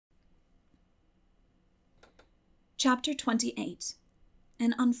Chapter 28.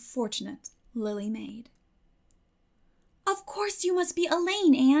 An Unfortunate Lily Maid. "Of course you must be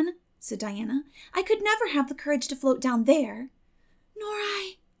Elaine, Anne," said Diana. "I could never have the courage to float down there." "Nor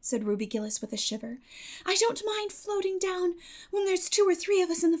I," said Ruby Gillis with a shiver. "I don't mind floating down when there's 2 or 3 of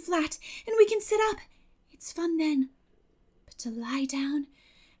us in the flat, and we can sit up. It's fun then. But to lie down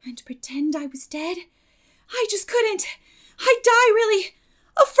and pretend I was dead, I just couldn't. I'd die, really.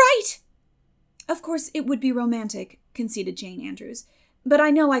 Of fright." "Of course it would be romantic," conceded Jane Andrews, "but I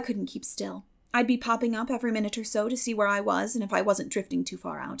know I couldn't keep still. I'd be popping up every minute or so to see where I was and if I wasn't drifting too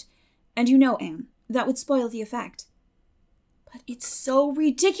far out. And you know, Anne, that would spoil the effect." "But it's so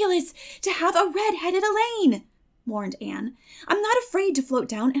ridiculous to have a red-headed Elaine," mourned Anne. "I'm not afraid to float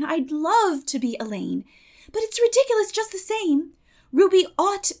down, and I'd love to be Elaine. But it's ridiculous just the same. Ruby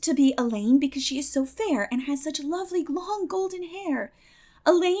ought to be Elaine because she is so fair and has such lovely long golden hair.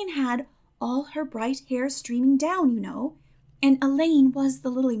 Elaine had all her bright hair streaming down, you know, and Elaine was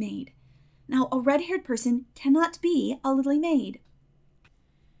the Lily Maid. Now, a red-haired person cannot be a Lily Maid."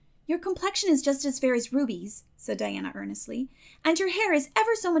 "Your complexion is just as fair as Ruby's," said Diana earnestly, "and your hair is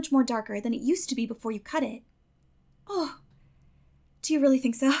ever so much more darker than it used to be before you cut it." "Oh, do you really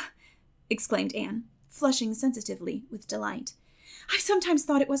think so?" exclaimed Anne, flushing sensitively with delight. "I've sometimes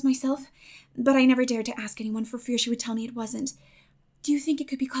thought it was myself, but I never dared to ask anyone for fear she would tell me it wasn't. Do you think it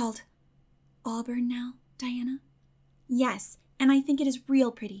could be called auburn now, Diana?" "Yes, and I think it is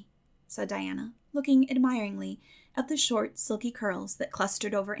real pretty," said Diana, looking admiringly at the short, silky curls that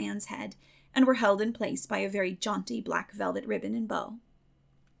clustered over Anne's head and were held in place by a very jaunty black velvet ribbon and bow.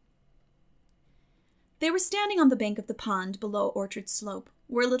 They were standing on the bank of the pond below Orchard Slope,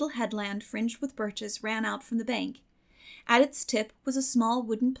 where a little headland fringed with birches ran out from the bank. At its tip was a small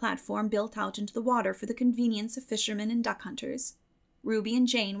wooden platform built out into the water for the convenience of fishermen and duck hunters. Ruby and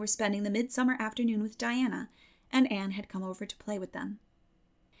Jane were spending the midsummer afternoon with Diana, and Anne had come over to play with them.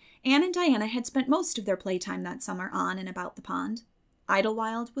 Anne and Diana had spent most of their playtime that summer on and about the pond.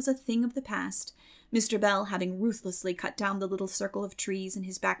 Idlewild was a thing of the past, Mr. Bell having ruthlessly cut down the little circle of trees in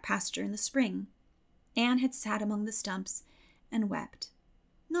his back pasture in the spring. Anne had sat among the stumps and wept,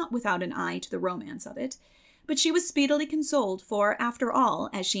 not without an eye to the romance of it, but she was speedily consoled, for, after all,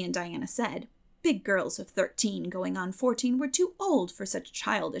 as she and Diana said, big girls of 13 going on 14 were too old for such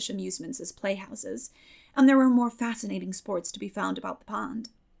childish amusements as playhouses, and there were more fascinating sports to be found about the pond.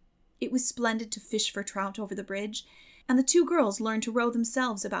 It was splendid to fish for trout over the bridge, and the 2 girls learned to row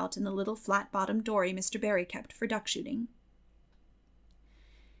themselves about in the little flat-bottomed dory Mr. Barry kept for duck shooting.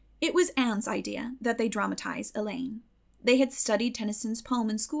 It was Anne's idea that they dramatize Elaine. They had studied Tennyson's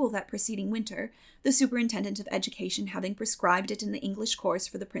poem in school that preceding winter, the superintendent of education having prescribed it in the English course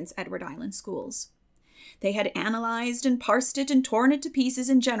for the Prince Edward Island schools. They had analyzed and parsed it and torn it to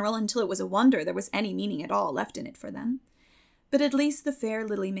pieces in general until it was a wonder there was any meaning at all left in it for them. But at least the fair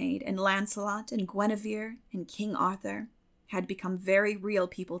Lily Maid and Lancelot and Guinevere and King Arthur had become very real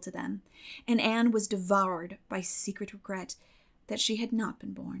people to them, and Anne was devoured by secret regret that she had not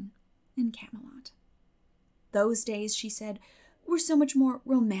been born in Camelot. Those days, she said, were so much more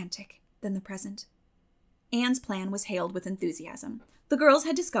romantic than the present. Anne's plan was hailed with enthusiasm. The girls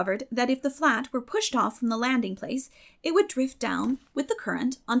had discovered that if the flat were pushed off from the landing place, it would drift down with the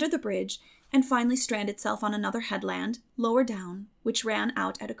current under the bridge and finally strand itself on another headland lower down, which ran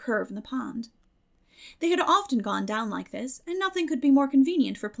out at a curve in the pond. They had often gone down like this, and nothing could be more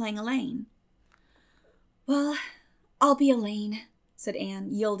convenient for playing Elaine. "Well, I'll be Elaine," said Anne,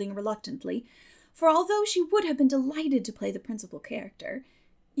 yielding reluctantly, for although she would have been delighted to play the principal character,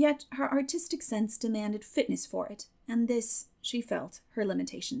 yet her artistic sense demanded fitness for it, and this, she felt, her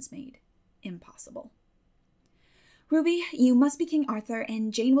limitations made impossible. "Ruby, you must be King Arthur,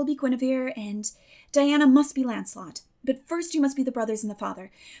 and Jane will be Guinevere, and Diana must be Lancelot. But first you must be the brothers and the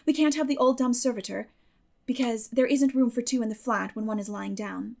father. We can't have the old dumb servitor, because there isn't room for 2 in the flat when one is lying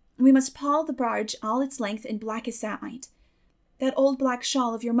down. We must pall the barge all its length in black as samite. That old black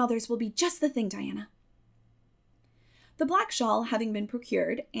shawl of your mother's will be just the thing, Diana." The black shawl having been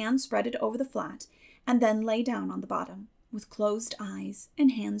procured, Anne spread it over the flat, and then lay down on the bottom, with closed eyes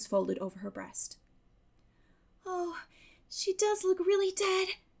and hands folded over her breast. "Oh, she does look really dead,"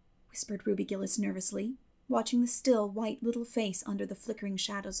 whispered Ruby Gillis nervously, watching the still, white little face under the flickering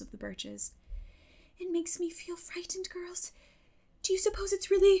shadows of the birches. "It makes me feel frightened, girls. Do you suppose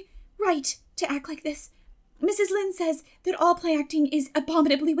it's really right to act like this? Mrs. Lynde says that all play acting is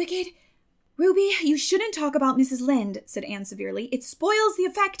abominably wicked." "Ruby, you shouldn't talk about Mrs. Lynde," said Anne severely. "It spoils the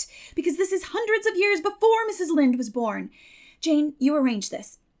effect, because this is hundreds of years before Mrs. Lynde was born. Jane, you arrange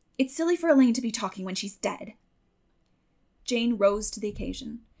this. It's silly for Elaine to be talking when she's dead." Jane rose to the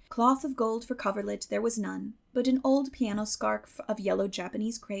occasion. Cloth of gold for coverlet there was none, but an old piano scarf of yellow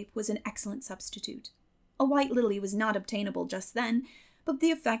Japanese crepe was an excellent substitute. A white lily was not obtainable just then, but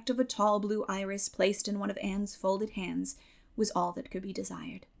the effect of a tall blue iris placed in one of Anne's folded hands was all that could be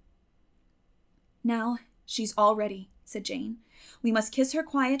desired. "Now, she's all ready," said Jane. "We must kiss her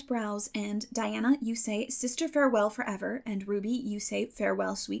quiet brows, and, Diana, you say, 'Sister, farewell forever,' and Ruby, you say,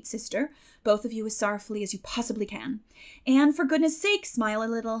 'Farewell, sweet sister,' both of you as sorrowfully as you possibly can. Anne, for goodness sake, smile a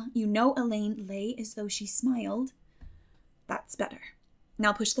little. You know Elaine lay as though she smiled. That's better.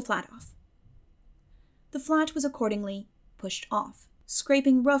 Now push the flat off." The flat was accordingly pushed off,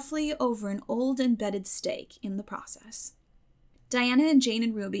 scraping roughly over an old embedded stake in the process. Diana and Jane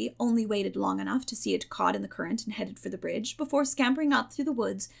and Ruby only waited long enough to see it caught in the current and headed for the bridge before scampering up through the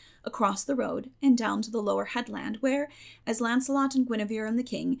woods, across the road, and down to the lower headland where, as Lancelot and Guinevere and the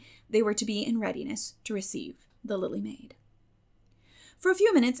king, they were to be in readiness to receive the Lily Maid. For a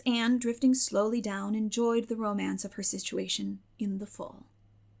few minutes, Anne, drifting slowly down, enjoyed the romance of her situation in the full.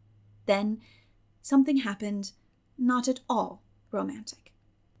 Then something happened not at all romantic.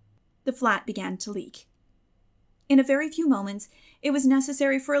 The flat began to leak. In a very few moments, it was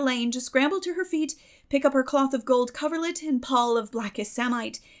necessary for Elaine to scramble to her feet, pick up her cloth of gold coverlet and pall of blackest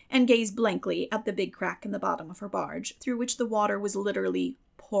samite, and gaze blankly at the big crack in the bottom of her barge, through which the water was literally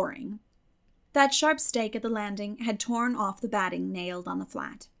pouring. That sharp stake at the landing had torn off the batting nailed on the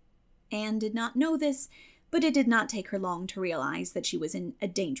flat. Anne did not know this, but it did not take her long to realize that she was in a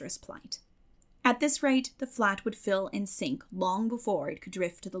dangerous plight. At this rate, the flat would fill and sink long before it could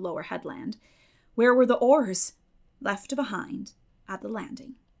drift to the lower headland. Where were the oars? Left behind at the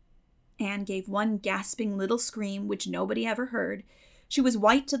landing. Anne gave one gasping little scream which nobody ever heard. She was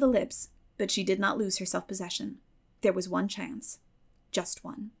white to the lips, but she did not lose her self-possession. There was one chance. Just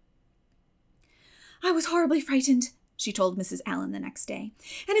one. "I was horribly frightened," she told Mrs. Allen the next day,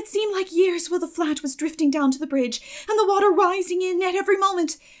 "and it seemed like years while the flat was drifting down to the bridge, and the water rising in at every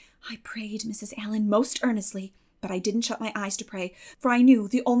moment. I prayed, Mrs. Allen, most earnestly, but I didn't shut my eyes to pray, for I knew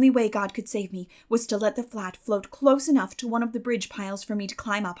the only way God could save me was to let the flat float close enough to one of the bridge piles for me to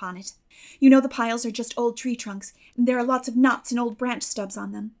climb up on it. You know the piles are just old tree trunks, and there are lots of knots and old branch stubs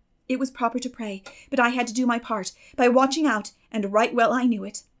on them. It was proper to pray, but I had to do my part by watching out, and right well I knew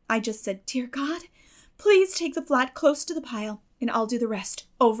it. I just said, 'Dear God, please take the flat close to the pile, and I'll do the rest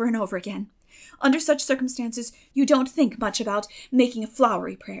over and over again.' Under such circumstances, you don't think much about making a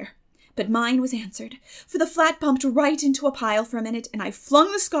flowery prayer. But mine was answered, for the flat bumped right into a pile for a minute, and I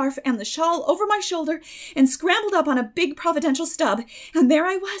flung the scarf and the shawl over my shoulder and scrambled up on a big providential stub, and there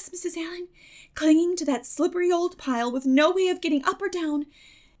I was, Mrs. Allen, clinging to that slippery old pile with no way of getting up or down.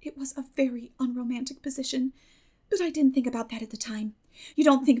 It was a very unromantic position, but I didn't think about that at the time. You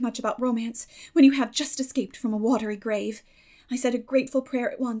don't think much about romance when you have just escaped from a watery grave. I said a grateful prayer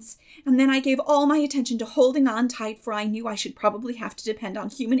at once, and then I gave all my attention to holding on tight, for I knew I should probably have to depend on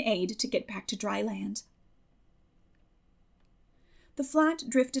human aid to get back to dry land." The flat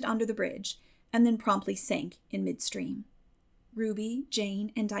drifted under the bridge, and then promptly sank in midstream. Ruby,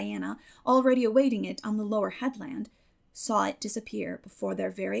 Jane, and Diana, already awaiting it on the lower headland, saw it disappear before their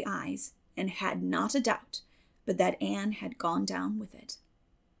very eyes, and had not a doubt but that Anne had gone down with it.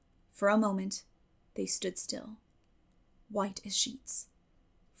 For a moment, they stood still, white as sheets,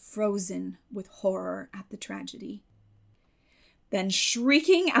 frozen with horror at the tragedy. Then,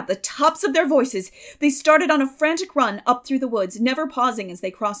 shrieking at the tops of their voices, they started on a frantic run up through the woods, never pausing as they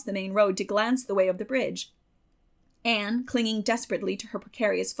crossed the main road to glance the way of the bridge. Anne, clinging desperately to her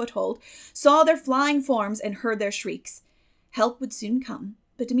precarious foothold, saw their flying forms and heard their shrieks. Help would soon come,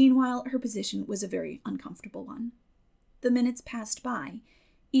 but meanwhile her position was a very uncomfortable one. The minutes passed by,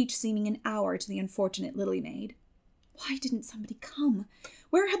 each seeming an hour to the unfortunate Lily Maid. Why didn't somebody come?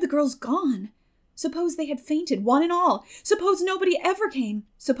 Where had the girls gone? Suppose they had fainted, one and all. Suppose nobody ever came.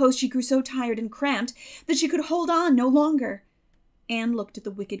 Suppose she grew so tired and cramped that she could hold on no longer. Anne looked at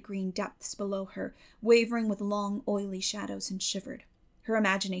the wicked green depths below her, wavering with long, oily shadows, and shivered. Her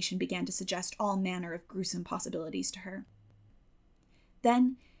imagination began to suggest all manner of gruesome possibilities to her.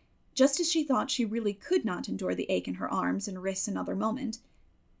 Then, just as she thought she really could not endure the ache in her arms and wrists another moment,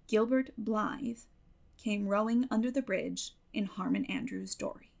 Gilbert Blythe came rowing under the bridge in Harmon Andrew's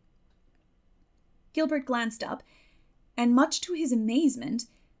dory. Gilbert glanced up, and much to his amazement,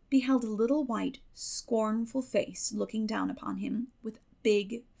 beheld a little white, scornful face looking down upon him with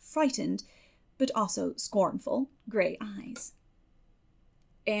big, frightened, but also scornful, gray eyes.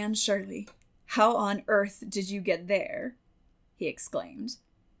 "Anne Shirley, how on earth did you get there?" he exclaimed.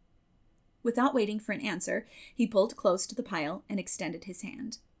 Without waiting for an answer, he pulled close to the pile and extended his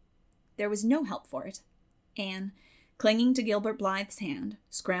hand. There was no help for it. Anne, clinging to Gilbert Blythe's hand,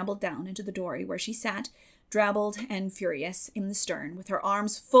 scrambled down into the dory where she sat, drabbled and furious, in the stern, with her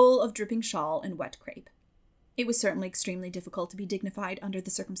arms full of dripping shawl and wet crepe. It was certainly extremely difficult to be dignified under the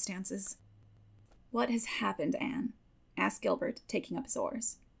circumstances. "What has happened, Anne?" asked Gilbert, taking up his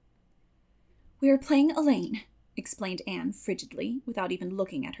oars. "We are playing Elaine," explained Anne frigidly, without even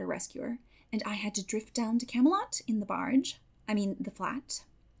looking at her rescuer, "and I had to drift down to Camelot in the the flat.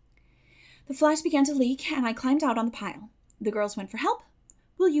 The flat began to leak, and I climbed out on the pile. The girls went for help.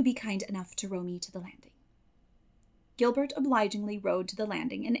 Will you be kind enough to row me to the landing?" Gilbert obligingly rowed to the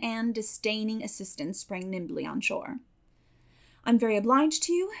landing, and Anne, disdaining assistance, sprang nimbly on shore. "I'm very obliged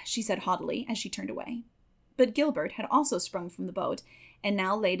to you," she said haughtily as she turned away. But Gilbert had also sprung from the boat, and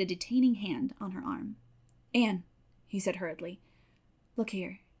now laid a detaining hand on her arm. "Anne," he said hurriedly, "look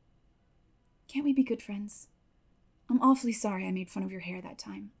here. Can't we be good friends? I'm awfully sorry I made fun of your hair that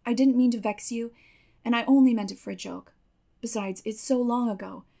time. I didn't mean to vex you, and I only meant it for a joke. Besides, it's so long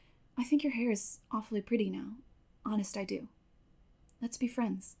ago. I think your hair is awfully pretty now. Honest, I do. Let's be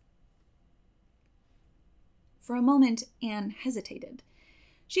friends." For a moment, Anne hesitated.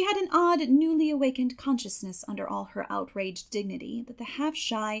 She had an odd, newly awakened consciousness under all her outraged dignity that the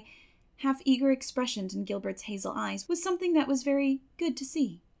half-shy, half-eager expression in Gilbert's hazel eyes was something that was very good to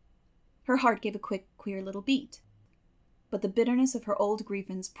see. Her heart gave a quick, queer little beat. But the bitterness of her old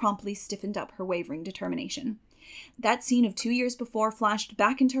grievance promptly stiffened up her wavering determination. That scene of 2 years before flashed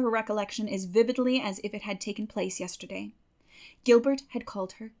back into her recollection as vividly as if it had taken place yesterday. Gilbert had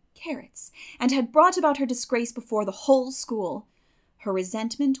called her carrots, and had brought about her disgrace before the whole school. Her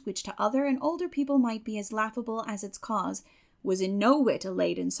resentment, which to other and older people might be as laughable as its cause, was in no whit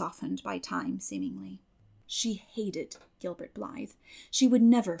allayed and softened by time, seemingly. She hated Gilbert Blythe. She would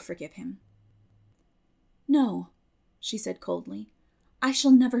never forgive him. "No," she said coldly, "I shall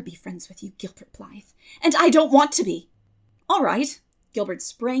never be friends with you, Gilbert Blythe, and I don't want to be." "All right." Gilbert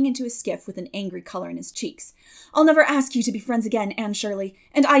sprang into his skiff with an angry color in his cheeks. "I'll never ask you to be friends again, Anne Shirley,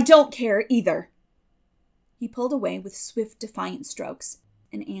 and I don't care either." He pulled away with swift, defiant strokes,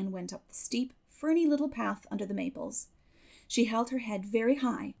 and Anne went up the steep, ferny little path under the maples. She held her head very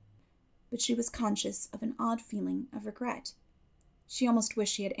high, but she was conscious of an odd feeling of regret. She almost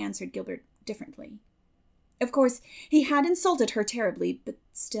wished she had answered Gilbert differently. Of course, he had insulted her terribly, but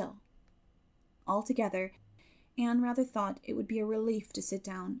still. Altogether, Anne rather thought it would be a relief to sit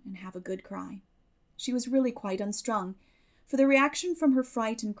down and have a good cry. She was really quite unstrung, for the reaction from her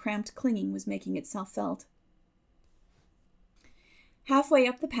fright and cramped clinging was making itself felt. Halfway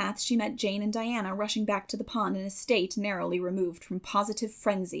up the path, she met Jane and Diana rushing back to the pond in a state narrowly removed from positive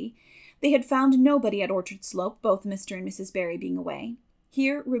frenzy. They had found nobody at Orchard Slope, both Mr. and Mrs. Barry being away.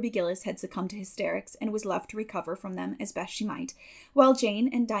 Here Ruby Gillis had succumbed to hysterics and was left to recover from them as best she might, while Jane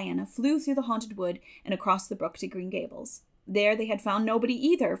and Diana flew through the haunted wood and across the brook to Green Gables. There they had found nobody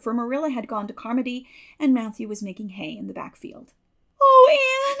either, for Marilla had gone to Carmody and Matthew was making hay in the back field.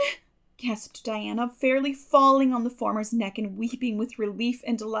 "Oh, Anne!" gasped Diana, fairly falling on the former's neck and weeping with relief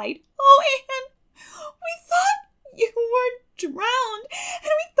and delight. "Oh, Anne, we thought you were drowned,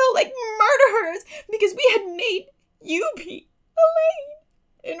 and we felt like murderers because we had made you be Elaine.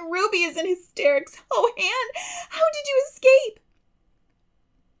 And Ruby is in hysterics. Oh, Anne, how did you escape?"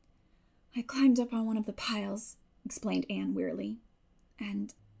 "I climbed up on one of the piles," explained Anne wearily,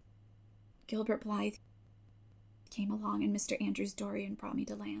 "and Gilbert Blythe came along in Mr. Andrews' dory and brought me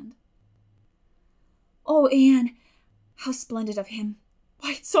to land." "Oh, Anne, how splendid of him.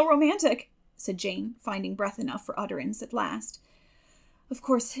 Why, it's so romantic," said Jane, finding breath enough for utterance at last. "Of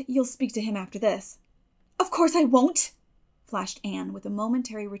course, you'll speak to him after this." "Of course I won't," flashed Anne with a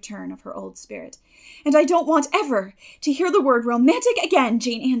momentary return of her old spirit. "And I don't want ever to hear the word romantic again,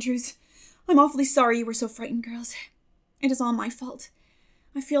 Jane Andrews. I'm awfully sorry you were so frightened, girls. It is all my fault.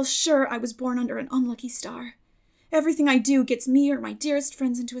 I feel sure I was born under an unlucky star. Everything I do gets me or my dearest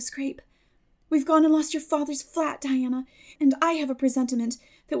friends into a scrape. We've gone and lost your father's flat, Diana, and I have a presentiment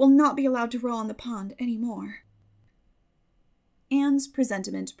that we'll not be allowed to row on the pond any more." Anne's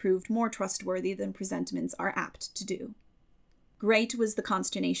presentiment proved more trustworthy than presentiments are apt to do. Great was the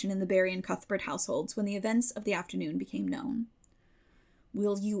consternation in the Barry and Cuthbert households when the events of the afternoon became known.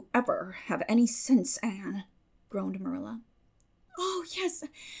 "Will you ever have any sense, Anne?" groaned Marilla. "Oh, yes,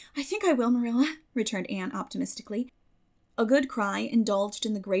 I think I will, Marilla," returned Anne optimistically. A good cry, indulged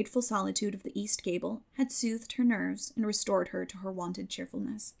in the grateful solitude of the east gable, had soothed her nerves and restored her to her wonted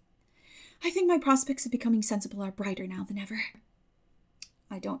cheerfulness. "I think my prospects of becoming sensible are brighter now than ever."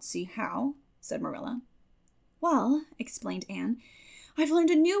 "I don't see how," said Marilla. "Well," explained Anne, "I've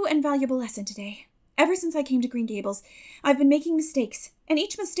learned a new and valuable lesson today. Ever since I came to Green Gables, I've been making mistakes, and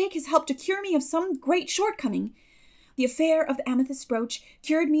each mistake has helped to cure me of some great shortcoming. The The affair of the amethyst brooch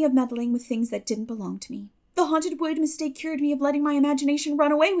cured me of meddling with things that didn't belong to me. The haunted wood mistake cured me of letting my imagination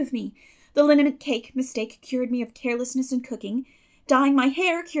run away with me. The liniment cake mistake cured me of carelessness in cooking. Dyeing my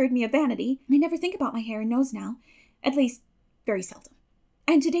hair cured me of vanity. I never think about my hair and nose now. At least, very seldom.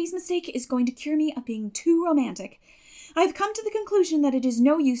 And today's mistake is going to cure me of being too romantic. I have come to the conclusion that it is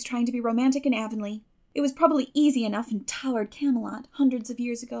no use trying to be romantic in Avonlea. It was probably easy enough in towered Camelot hundreds of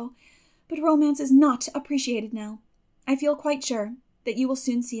years ago, but romance is not appreciated now. I feel quite sure that you will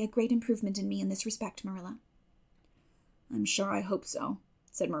soon see a great improvement in me in this respect, Marilla. I'm sure I hope so,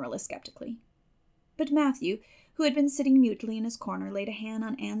 said Marilla skeptically. But Matthew, who had been sitting mutely in his corner, laid a hand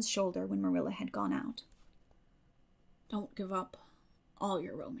on Anne's shoulder when Marilla had gone out. Don't give up all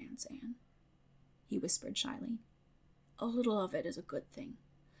your romance, Anne, he whispered shyly. A little of it is a good thing.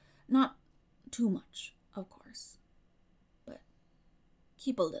 Not too much, of course. But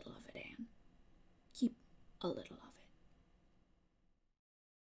keep a little of it, Anne. Keep a little of it.